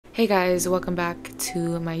Hey guys, welcome back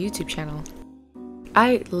to my YouTube channel.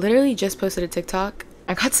 I literally just posted a TikTok.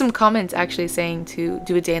 I got some comments actually saying to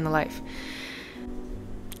do a day in the life.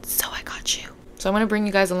 So I got you. So I'm gonna bring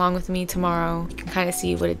you guys along with me tomorrow. You can kind of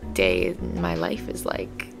see what a day in my life is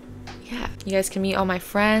like. Yeah, you guys can meet all my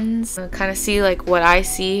friends, kind of see like what I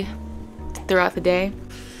see throughout the day.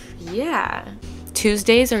 Yeah.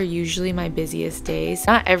 Tuesdays are usually my busiest days.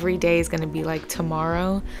 Not every day is gonna be like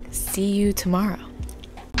tomorrow. See you tomorrow.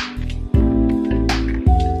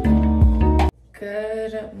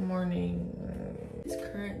 Good morning. It's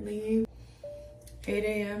currently 8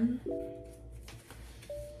 a.m.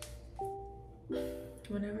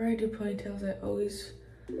 Whenever I do ponytails, I always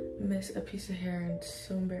miss a piece of hair and it's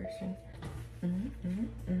so embarrassing.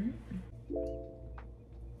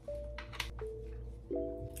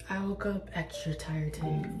 I woke up extra tired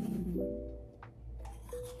today.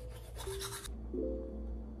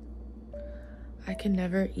 I can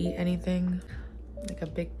never eat anything like a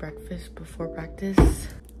big breakfast before practice,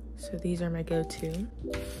 so these are my go-to.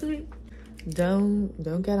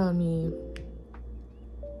 Don't get on me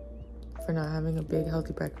for not having a big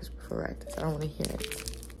healthy breakfast before practice. I don't want to hear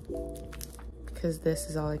it, because this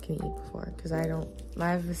is all I can eat before, because I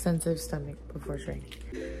have a sensitive stomach before training.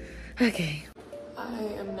 Okay, I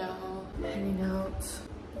am now heading out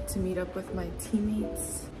to meet up with my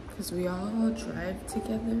teammates because we all drive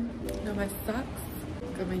together. Got my socks,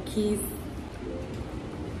 got my keys.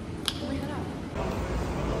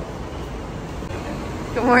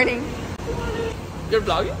 Good morning. You're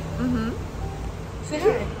vlogging? Mm-hmm. Say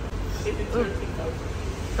hi.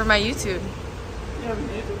 For my YouTube. Yeah,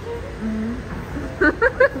 YouTube.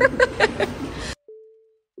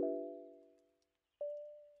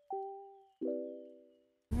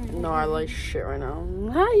 No, I like shit right now.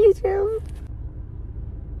 Hi, YouTube.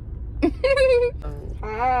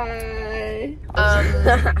 Hi.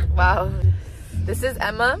 Wow. This is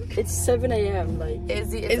Emma. It's 7 a.m. Like,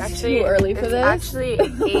 It's actually too early for this. It's actually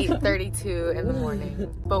 8:32 in the morning.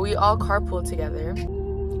 But we all carpool together.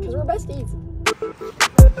 Because we're besties.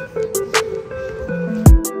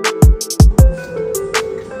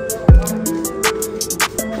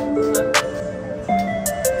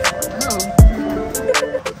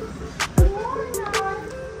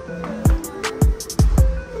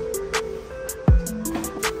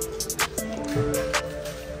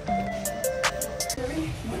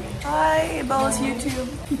 Hi, Bella's YouTube.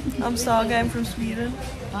 I'm Saga, I'm from Sweden.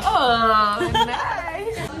 Oh,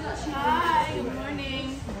 nice. Hi, good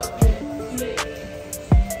morning.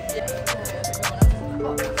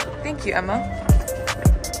 Thank you, Emma.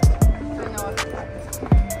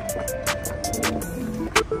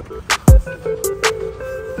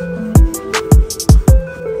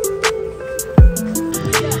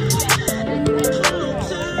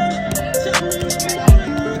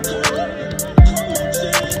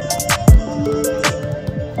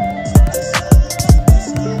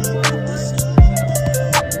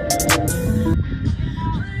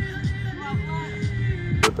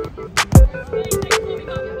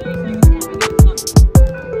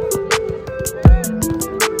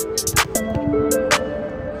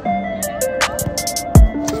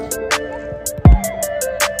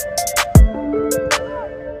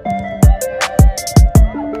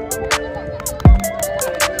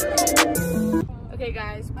 Okay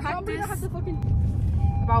guys, practice.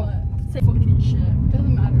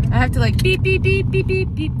 I have to like beep beep beep beep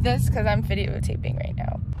beep beep this because I'm videotaping right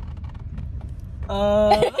now.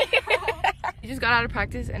 We just got out of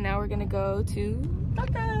practice and now we're gonna go to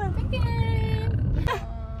Dunkin'.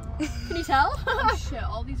 Can you tell? Oh shit,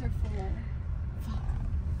 all these are full. Fuck.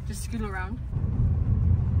 Just scoot around.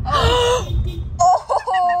 Oh!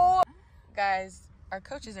 Guys, our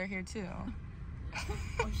coaches are here too.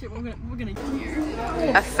 Oh shit, we're gonna get here.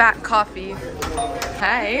 A fat coffee.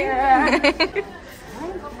 Hi. Yeah.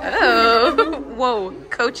 Oh, whoa,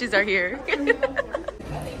 coaches are here.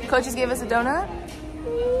 Coaches gave us a donut.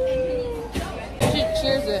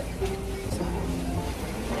 Cheers it.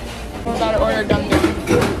 We're about to order Dunkin'.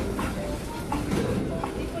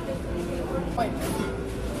 Wait.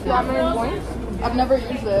 Ramen points? I've never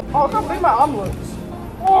used it. Oh, I can't bring my omelets.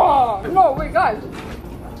 Oh, no, wait, guys.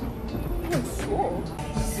 It's cool.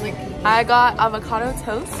 I got avocado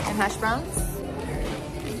toast and hash browns.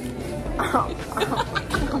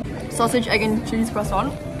 Sausage, egg, and cheese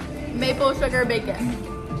croissant. Maple sugar bacon.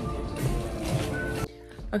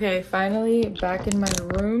 Okay, finally back in my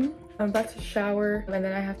room. I'm about to shower and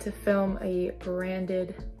then I have to film a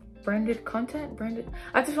branded content.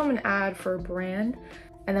 I have to film an ad for a brand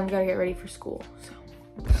and then we gotta get ready for school.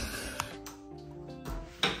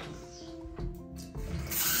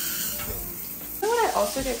 So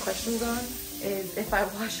also get questions on is if I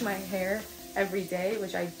wash my hair every day,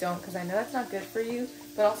 which I don't because I know that's not good for you,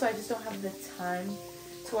 but also I just don't have the time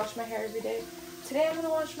to wash my hair every day. Today I'm gonna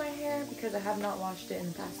wash my hair because I have not washed it in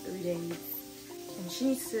the past 3 days, and she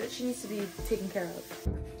needs to be taken care of.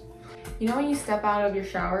 You know when you step out of your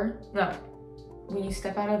shower? No, when you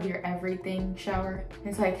step out of your everything shower,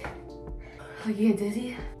 it's like you get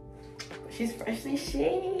dizzy. She's freshly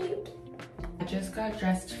shaved. I just got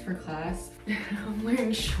dressed for class. I'm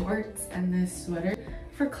wearing shorts and this sweater.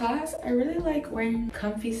 For class, I really like wearing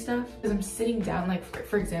comfy stuff because I'm sitting down. Like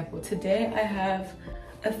for example, today I have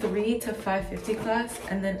a 3 to 5:50 class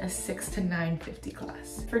and then a 6 to 9:50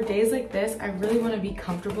 class. For days like this, I really want to be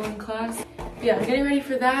comfortable in class. But yeah, I'm getting ready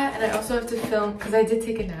for that, and I also have to film, because I did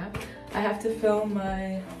take a nap, I have to film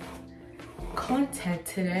my content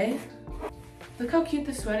today. Look how cute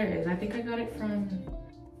the sweater is. I think I got it from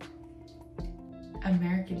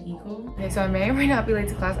American Eagle. Okay, so I may or may not be late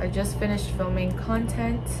to class. I just finished filming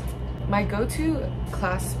content. My go-to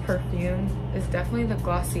class perfume is definitely the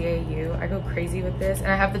Glossier You. I go crazy with this,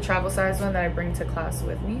 and I have the travel size one that I bring to class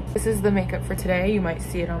with me. This is the makeup for today. You might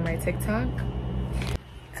see it on my TikTok.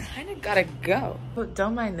 Kinda gotta go. But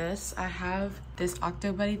don't mind this. I have this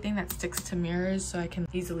Octobuddy thing that sticks to mirrors so I can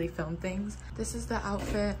easily film things. This is the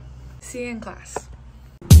outfit. See you in class.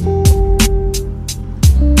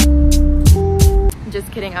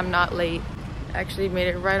 Just kidding, I'm not late. I actually made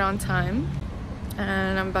it right on time.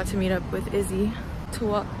 And I'm about to meet up with Izzy to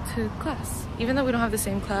walk to class. Even though we don't have the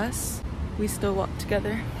same class, we still walk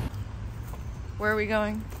together. Where are we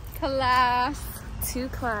going? Class. To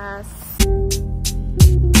class.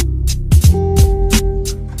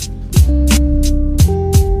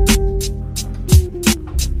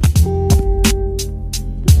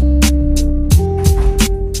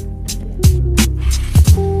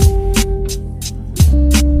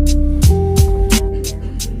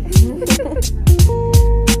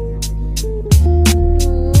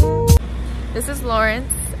 This is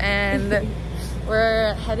Lawrence, and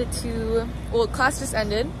we're headed to, well, class just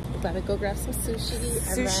ended. We're about to go grab some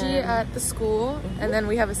sushi. At the school, and then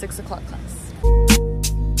we have a 6 o'clock class.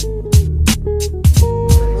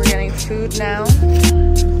 We're getting food now.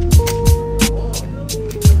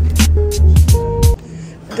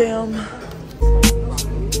 Damn.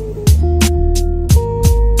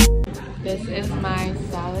 This is my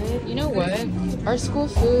salad. You know what? Our school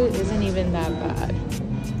food isn't even that bad.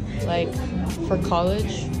 Like, for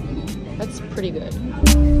college, that's pretty good.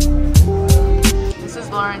 This is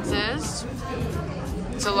Lawrence's.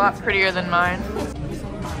 It's a lot prettier than mine.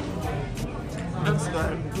 Looks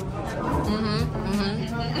good.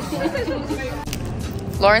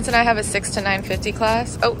 Lawrence and I have a 6 to 9:50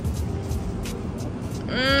 class. Oh.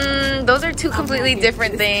 Those are two completely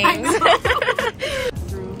different things.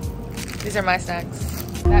 These are my snacks.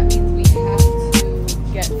 That means we have to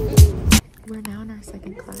get food. We're now in our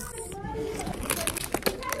second class.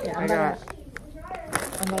 Yeah, I'm gonna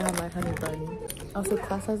have my honey bun. Also,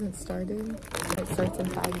 class hasn't started. It starts in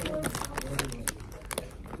 5 minutes.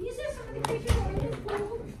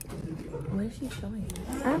 What is she showing?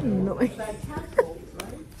 I have no idea.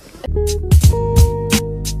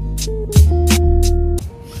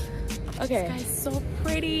 Okay. This guy's so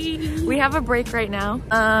pretty. We have a break right now.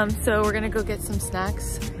 So we're gonna go get some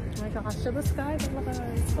snacks. Oh my gosh, show the sky.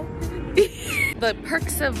 It's so pretty. The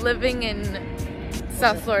perks of living in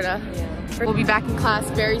South Florida. Yeah. We'll be back in class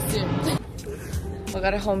very soon. We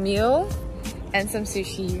got a home meal and some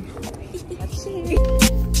sushi.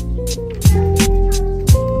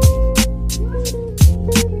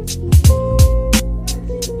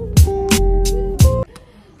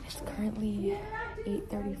 It's currently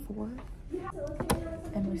 8:34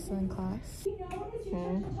 and we're still in class.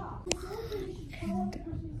 And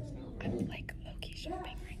I'm like low-key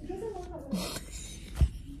shopping right now.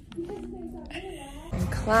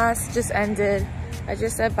 And class just ended. I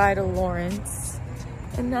just said bye to Lawrence.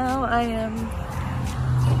 And now I am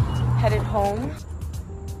headed home.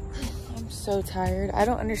 I'm so tired. I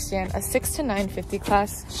don't understand. A 6 to 9:50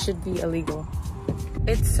 class should be illegal.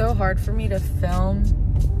 It's so hard for me to film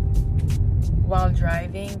while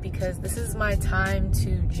driving because this is my time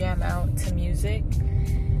to jam out to music.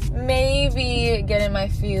 Maybe get in my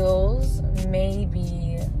feels.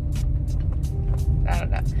 Maybe. I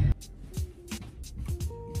don't know.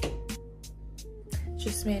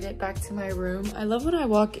 Just made it back to my room. I love when I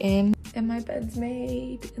walk in and my bed's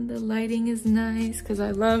made and the lighting is nice because I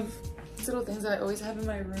love these little things that I always have in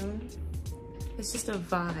my room. It's just a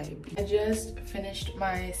vibe. I just finished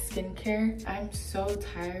my skincare. I'm so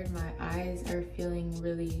tired. My eyes are feeling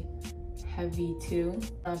really heavy too.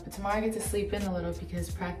 But tomorrow I get to sleep in a little because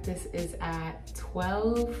practice is at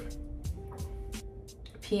 12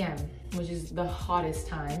 p.m., which is the hottest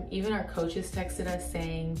time. Even our coaches texted us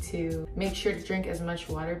saying to make sure to drink as much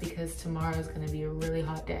water because tomorrow is gonna be a really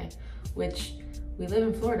hot day, which we live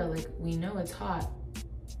in Florida, like we know it's hot,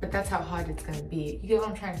 but that's how hot it's gonna be. You get what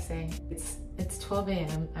I'm trying to say? It's 12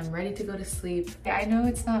 a.m. I'm ready to go to sleep. I know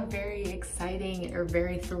it's not very exciting or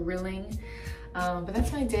very thrilling, but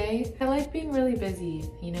that's my day. I like being really busy,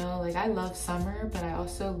 you know? Like I love summer, but I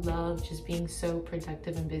also love just being so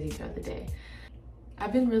productive and busy throughout the day.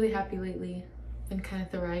 I've been really happy lately. Been kind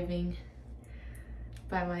of thriving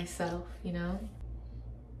by myself, you know?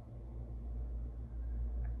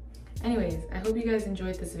 Anyways, I hope you guys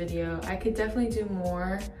enjoyed this video. I could definitely do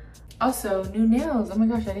more. Also, new nails. Oh my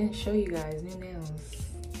gosh, I didn't show you guys new nails.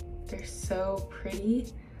 They're so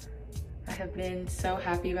pretty. I have been so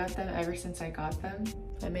happy about them ever since I got them.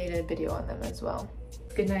 I made a video on them as well.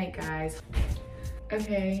 Good night, guys.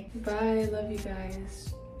 Okay, bye. Love you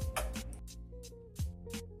guys.